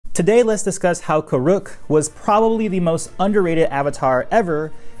Today, let's discuss how Kuruk was probably the most underrated avatar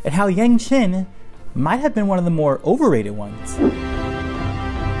ever, and how Yangchen might have been one of the more overrated ones.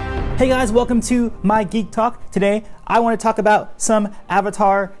 Hey guys, welcome to my Geek Talk. Today, I want to talk about some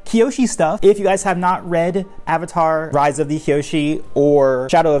Avatar Kyoshi stuff. If you guys have not read Avatar Rise of the Kyoshi or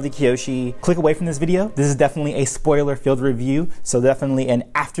Shadow of the Kyoshi, click away from this video. This is definitely a spoiler-filled review, so definitely an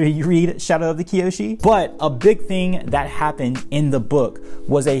after you read Shadow of the Kyoshi. But a big thing that happened in the book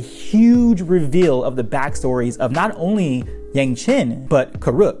was a huge reveal of the backstories of not only Yangchen, but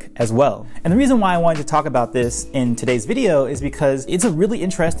Kuruk as well. And the reason why I wanted to talk about this in today's video is because it's a really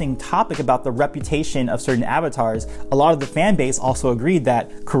interesting topic about the reputation of certain avatars. A lot of the fan base also agreed that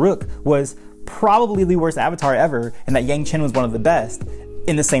Kuruk was probably the worst avatar ever and that Yangchen was one of the best,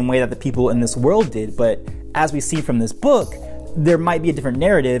 in the same way that the people in this world did. But as we see from this book, there might be a different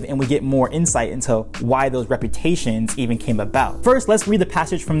narrative and we get more insight into why those reputations even came about. First, let's read the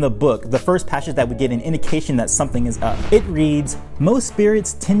passage from the book, the first passage that would get an indication that something is up. It reads, "Most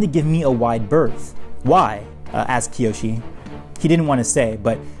spirits tend to give me a wide berth." Why? Asked Kyoshi. He didn't want to say,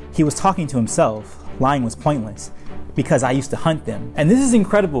 but he was talking to himself. Lying was pointless. Because I used to hunt them. And this is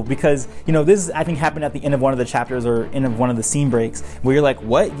incredible because, you know, this I think happened at the end of one of the chapters or end of one of the scene breaks where you're like,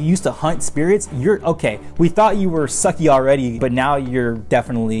 what? You used to hunt spirits? You're okay. We thought you were sucky already, but now you're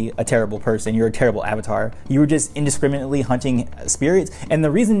definitely a terrible person. You're a terrible avatar. You were just indiscriminately hunting spirits. And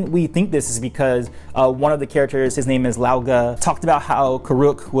the reason we think this is because one of the characters, his name is Lauga, talked about how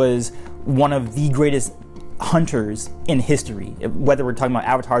Kuruk was one of the greatest hunters in history, whether we're talking about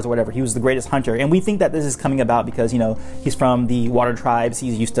avatars or whatever. He was the greatest hunter, and we think that this is coming about because, you know, he's from the water tribes.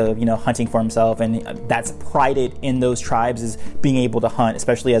 He's used to, you know, hunting for himself, and that's prided in those tribes is being able to hunt,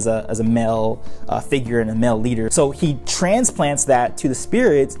 especially as a male figure and a male leader. So he transplants that to the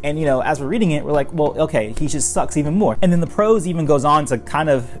spirits, and, you know, as we're reading it, we're like, well, okay, he just sucks even more. And then the prose even goes on to kind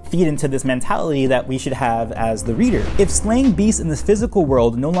of feed into this mentality that we should have as the reader. If slaying beasts in the physical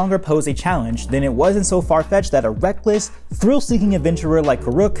world no longer pose a challenge, then it wasn't so far-fetched that a reckless, thrill-seeking adventurer like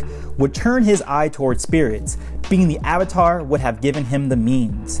Kuruk would turn his eye towards spirits. Being the avatar would have given him the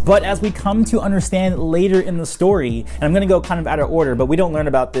means. But as we come to understand later in the story, and I'm gonna go kind of out of order, but we don't learn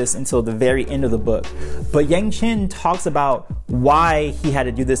about this until the very end of the book, but Yangchen talks about why he had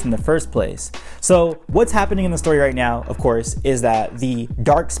to do this in the first place. So what's happening in the story right now, of course, is that the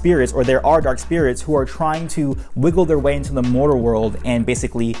dark spirits, or there are dark spirits who are trying to wiggle their way into the mortal world and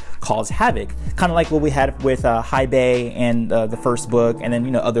basically cause havoc. Kind of like what we had with High Bay and the first book, and then,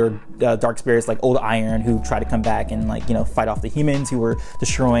 you know, other dark spirits like Old Iron who try to come back and, like, you know, fight off the humans who were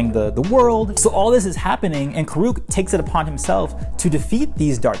destroying the world. So all this is happening, and Kuruk takes it upon himself to defeat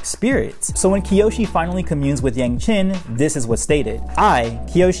these dark spirits. So when Kyoshi finally communes with Yangchen, this is what's stated. I,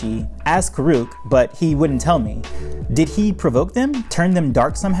 Kyoshi, asked Kuruk, but he wouldn't tell me. Did he provoke them? Turn them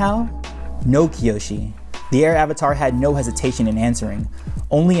dark somehow? No, Kyoshi. The air avatar had no hesitation in answering,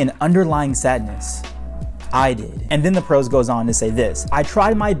 only an underlying sadness. I did. And then the prose goes on to say this. I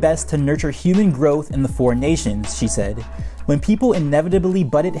tried my best to nurture human growth in the four nations, she said. When people inevitably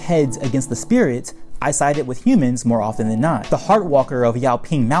butted heads against the spirits, I sided with humans more often than not. The Heartwalker of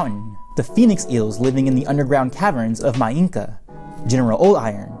Yaoping Mountain, the Phoenix-Eels living in the underground caverns of Mainka, General Old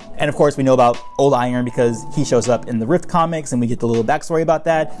Iron. And of course we know about Old Iron because he shows up in the Rift comics and we get the little backstory about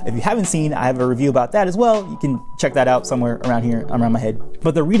that. If you haven't seen, I have a review about that as well. You can check that out somewhere around here, around my head.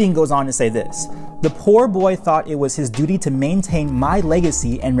 But the reading goes on to say this. The poor boy thought it was his duty to maintain my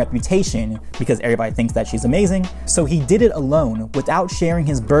legacy and reputation because everybody thinks that she's amazing. So he did it alone without sharing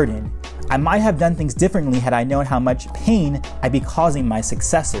his burden. I might have done things differently had I known how much pain I'd be causing my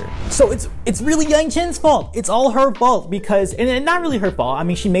successor. So it's really Yangchen's fault. It's all her fault because, and not really her fault. I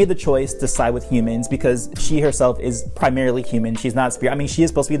mean, she made the choice to side with humans because she herself is primarily human. She's not spirit. I mean, she is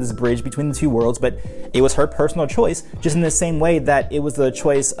supposed to be this bridge between the two worlds, but it was her personal choice, just in the same way that it was the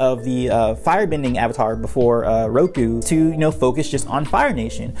choice of the firebending avatar before Roku to, you know, focus just on Fire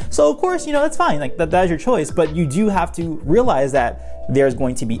Nation. So of course, you know, that's fine. Like that is your choice, but you do have to realize that there's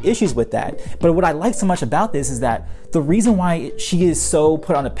going to be issues with that. But what I like so much about this is that the reason why she is so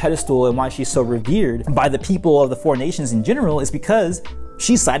put on a pedestal and why she's so revered by the people of the four nations in general is because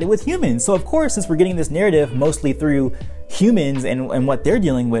she sided with humans. So of course, since we're getting this narrative mostly through humans and what they're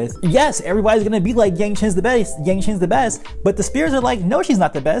dealing with, yes, everybody's gonna be like, Yangchen's the best, but the spirits are like, no, she's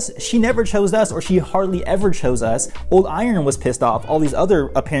not the best. She never chose us, or she hardly ever chose us. Old Iron was pissed off. All these other,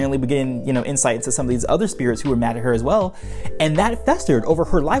 apparently we're getting, you know, insight into some of these other spirits who were mad at her as well. And that festered over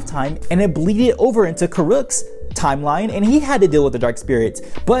her lifetime, and it bleeded over into Kuruk's timeline, and he had to deal with the dark spirits,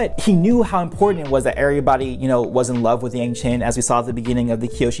 but he knew how important it was that everybody, you know, was in love with Yangchen. As we saw at the beginning of the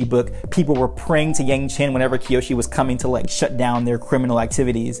Kyoshi book, people were praying to Yangchen whenever Kyoshi was coming to like shut down their criminal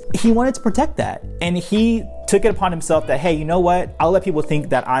activities. He wanted to protect that, and he took it upon himself that, hey, you know what? I'll let people think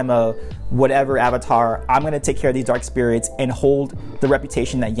that I'm a whatever avatar. I'm gonna take care of these dark spirits and hold the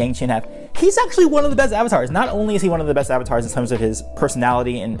reputation that Yangchen have. He's actually one of the best avatars. Not only is he one of the best avatars in terms of his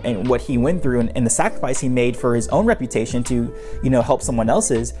personality and what he went through and the sacrifice he made for his own reputation to, you know, help someone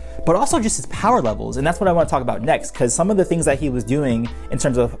else's, but also just his power levels. And that's what I want to talk about next, because some of the things that he was doing in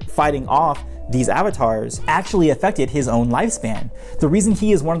terms of fighting off these avatars actually affected his own lifespan. The reason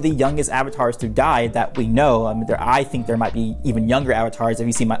he is one of the youngest avatars to die that we know, I think there might be even younger avatars if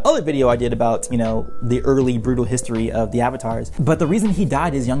you see my other video I did about, you know, the early brutal history of the avatars. But the reason he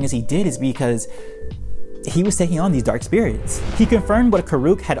died as young as he did is because he was taking on these dark spirits. He confirmed what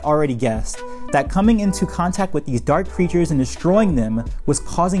Kuruk had already guessed, that coming into contact with these dark creatures and destroying them was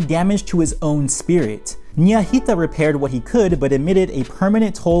causing damage to his own spirit. Nyahita repaired what he could, but admitted a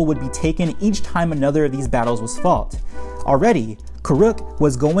permanent toll would be taken each time another of these battles was fought. Already, Kuruk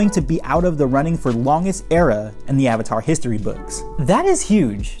was going to be out of the running for longest era in the Avatar history books. That is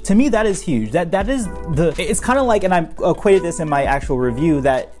huge. To me, that is huge. That is it's kind of like, and I equated this in my actual review,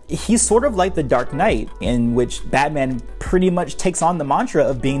 that he's sort of like the Dark Knight, in which Batman pretty much takes on the mantra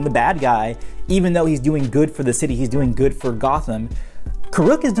of being the bad guy, even though he's doing good for the city, he's doing good for Gotham.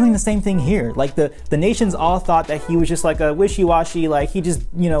 Kuruk is doing the same thing here. Like the nations all thought that he was just like a wishy-washy, like he just,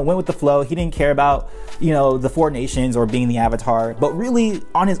 you know, went with the flow. He didn't care about, you know, the four nations or being the Avatar. But really,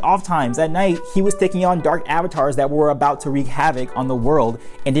 on his off times at night, he was taking on dark avatars that were about to wreak havoc on the world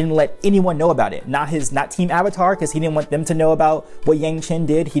and didn't let anyone know about it. Not Team Avatar, because he didn't want them to know about what Yangchen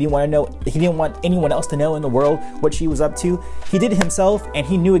did. He didn't want anyone else to know in the world what she was up to. He did it himself, and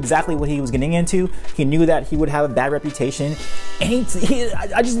he knew exactly what he was getting into. He knew that he would have a bad reputation, and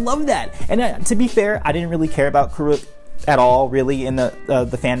I just love that. And to be fair, I didn't really care about Kuruk at all, really, in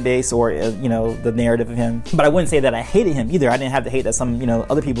the fan base or you know, the narrative of him. But I wouldn't say that I hated him either. I didn't have the hate that some, you know,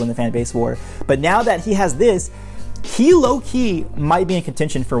 other people in the fan base were. But now that he has this, he low-key might be in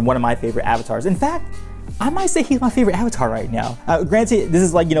contention for one of my favorite avatars. In fact, I might say he's my favorite avatar right now. Granted, this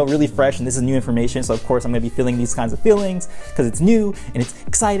is like, you know, really fresh and this is new information, so of course I'm gonna be feeling these kinds of feelings because it's new and it's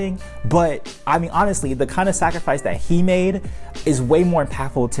exciting. But I mean, honestly, the kind of sacrifice that he made is way more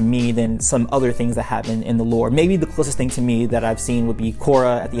impactful to me than some other things that happen in the lore. Maybe the closest thing to me that I've seen would be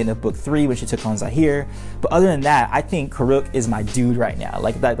Korra at the end of book 3 when she took on Zahir. But other than that, I think Kuruk is my dude right now.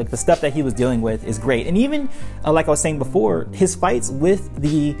 Like the stuff that he was dealing with is great. And even like I was saying before, his fights with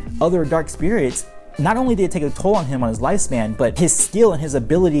the other dark spirits, not only did it take a toll on him on his lifespan, but his skill and his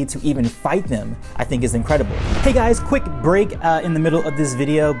ability to even fight them, I think, is incredible. Hey guys, quick break in the middle of this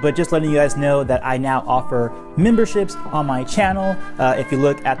video, but just letting you guys know that I now offer memberships on my channel. If you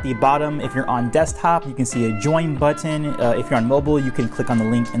look at the bottom, if you're on desktop, you can see a join button. If you're on mobile, you can click on the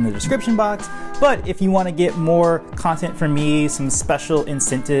link in the description box. But if you want to get more content from me, some special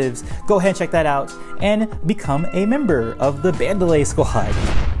incentives, go ahead and check that out and become a member of the Bandele squad.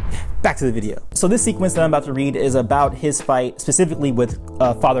 Back to the video. So this sequence that I'm about to read is about his fight specifically with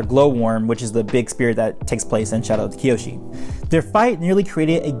Father Glowworm, which is the big spirit that takes place in Shadow of the Kyoshi. Their fight nearly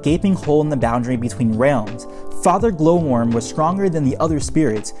created a gaping hole in the boundary between realms. Father Glowworm was stronger than the other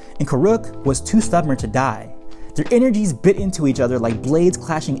spirits, and Kuruk was too stubborn to die. Their energies bit into each other like blades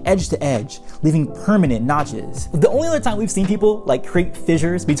clashing edge to edge, leaving permanent notches. The only other time we've seen people like create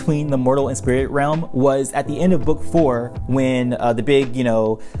fissures between the mortal and spirit realm was at the end of book 4 when the big, you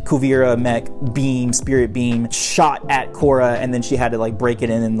know, Kuvira mech beam, spirit beam, shot at Korra, and then she had to like break it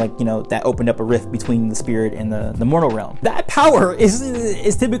in, and like, you know, that opened up a rift between the spirit and the mortal realm. That power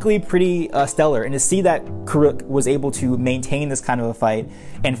is typically pretty stellar, and to see that Kuruk was able to maintain this kind of a fight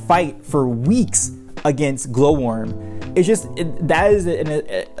and fight for weeks against Glowworm, it's just, that is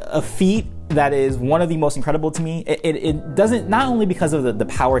a feat that is one of the most incredible to me. It doesn't, not only because of the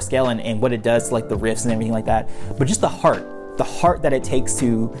power scale and what it does to like the rifts and everything like that, but just the heart that it takes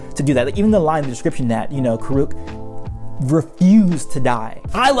to do that. Like even the line in the description that, you know, Kuruk refused to die.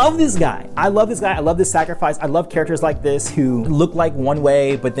 I love this guy. I love this guy. I love this sacrifice. I love characters like this who look like one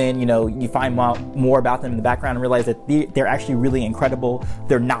way, but then, you know, you find more about them in the background and realize that they're actually really incredible.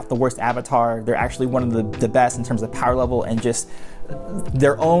 They're not the worst avatar. They're actually one of the best in terms of power level and just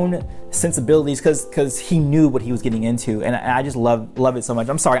their own sensibilities, because he knew what he was getting into, and I just love it so much.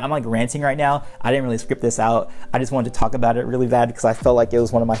 I'm sorry, I'm like ranting right now. I didn't really script this out. I just wanted to talk about it really bad because I felt like it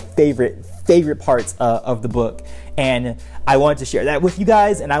was one of my favorite parts of the book, and I wanted to share that with you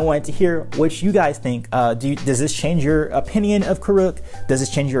guys, and I wanted to hear what you guys think. Does this change your opinion of Kuruk? Does this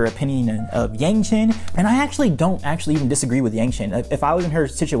change your opinion of Yangchen? And I actually don't even disagree with Yangchen. If I was in her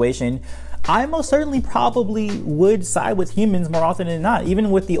situation, I most certainly probably would side with humans more often than not.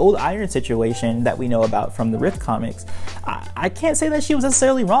 Even with the old Iron situation that we know about from the Rift comics, I can't say that she was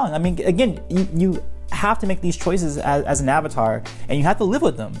necessarily wrong. I mean, again, you have to make these choices as an avatar, and you have to live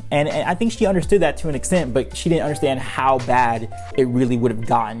with them. And I think she understood that to an extent, but she didn't understand how bad it really would have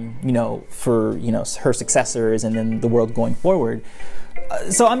gotten, for, her successors and then the world going forward.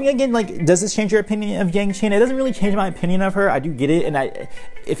 So I mean, again, like, does this change your opinion of Yangchen? It doesn't really change my opinion of her. I do get it, and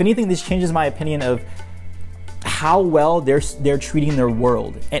if anything, this changes my opinion of how well they're treating their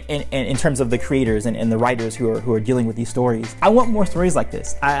world, and in terms of the creators and the writers who are dealing with these stories. I want more stories like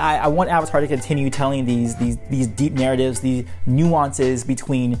this. I want Avatar to continue telling these deep narratives, these nuances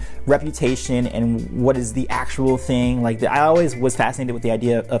between reputation and what is the actual thing. Like, I always was fascinated with the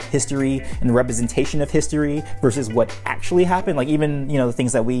idea of history and the representation of history versus what actually happened. Like, even the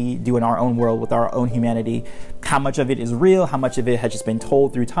things that we do in our own world with our own humanity, how much of it is real, how much of it has just been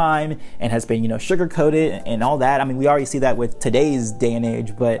told through time and has been sugar-coated and all that. I mean, we already see that with today's day and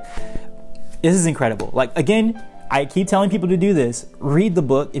age, but this is incredible. Like, again, I keep telling people to do this. Read the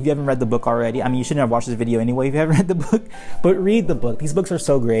book if you haven't read the book already. I mean, you shouldn't have watched this video anyway if you haven't read the book, but read the book. These books are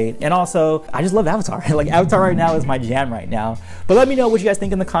so great. And also, I just love Avatar. Like, Avatar right now is my jam right now. But let me know what you guys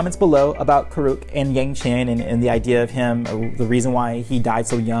think in the comments below about Kuruk and Yangchen and the idea of him, the reason why he died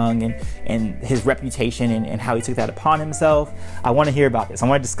so young, and his reputation and how he took that upon himself. I want to hear about this. I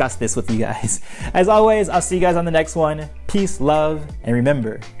want to discuss this with you guys. As always, I'll see you guys on the next one. Peace, love, and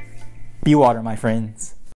remember, be water, my friends.